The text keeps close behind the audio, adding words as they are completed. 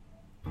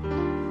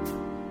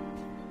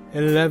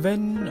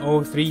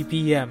11:03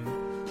 p.m.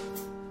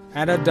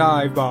 at a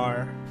dive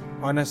bar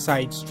on a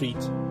side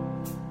street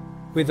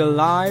with a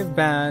live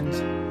band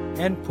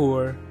and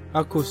poor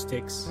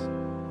acoustics.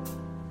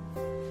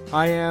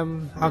 I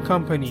am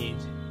accompanied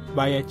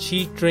by a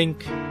cheap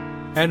drink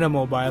and a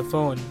mobile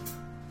phone.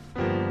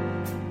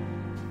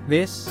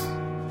 This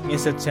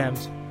is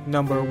attempt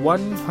number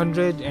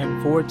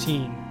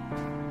 114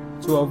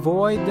 to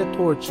avoid the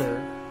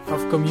torture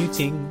of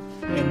commuting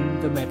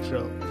in the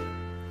metro.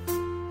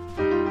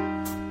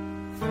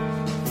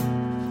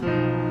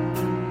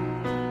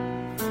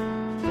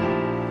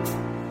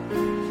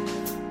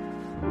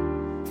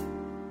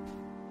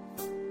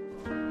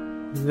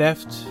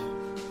 Left,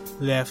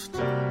 left,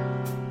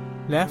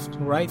 left,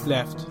 right,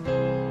 left,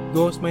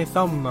 goes my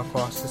thumb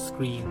across the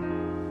screen.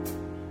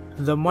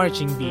 The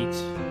marching beat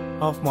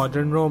of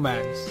modern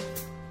romance.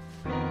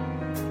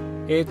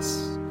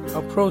 It's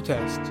a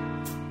protest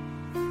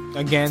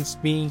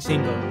against being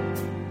single,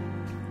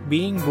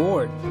 being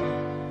bored,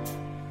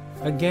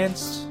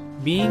 against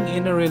being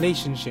in a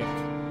relationship,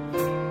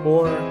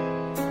 or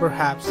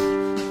perhaps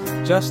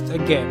just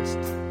against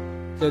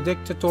the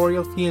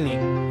dictatorial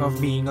feeling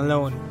of being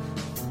alone.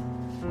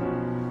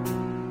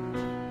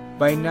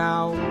 By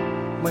now,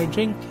 my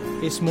drink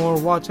is more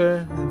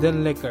water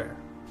than liquor,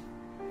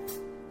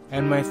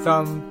 and my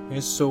thumb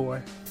is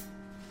sore.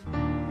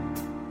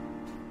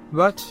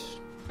 But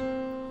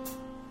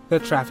the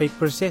traffic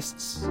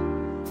persists.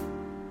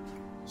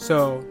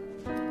 So,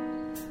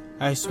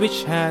 I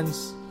switch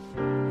hands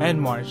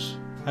and march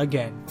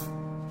again.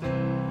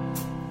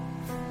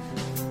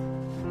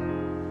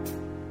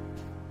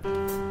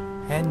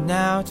 And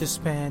now to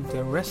spend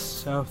the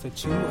rest of the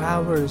 2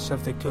 hours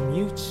of the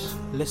commute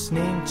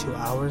listening to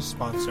our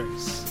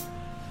sponsors.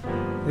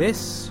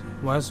 This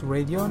was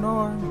Radio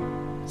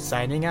Norm,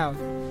 signing out.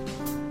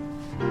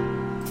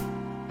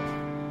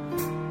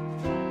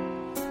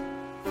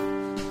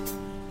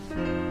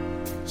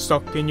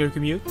 Stuck in your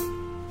commute?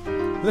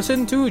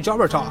 Listen to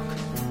Jobber Talk.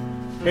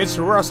 It's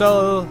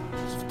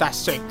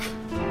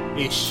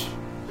Russell-tastic-ish.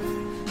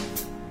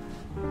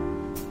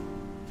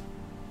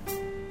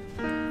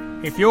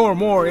 If you're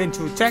more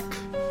into tech,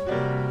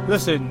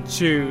 listen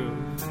to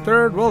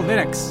Third World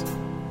Linux.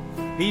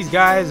 These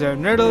guys are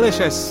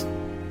nerdalicious.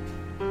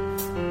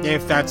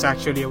 If that's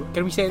actually...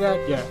 Can we say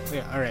that? Yeah,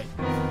 alright.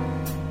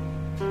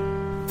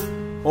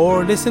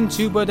 Or listen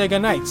to Bodega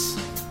Nights.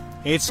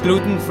 It's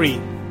gluten-free.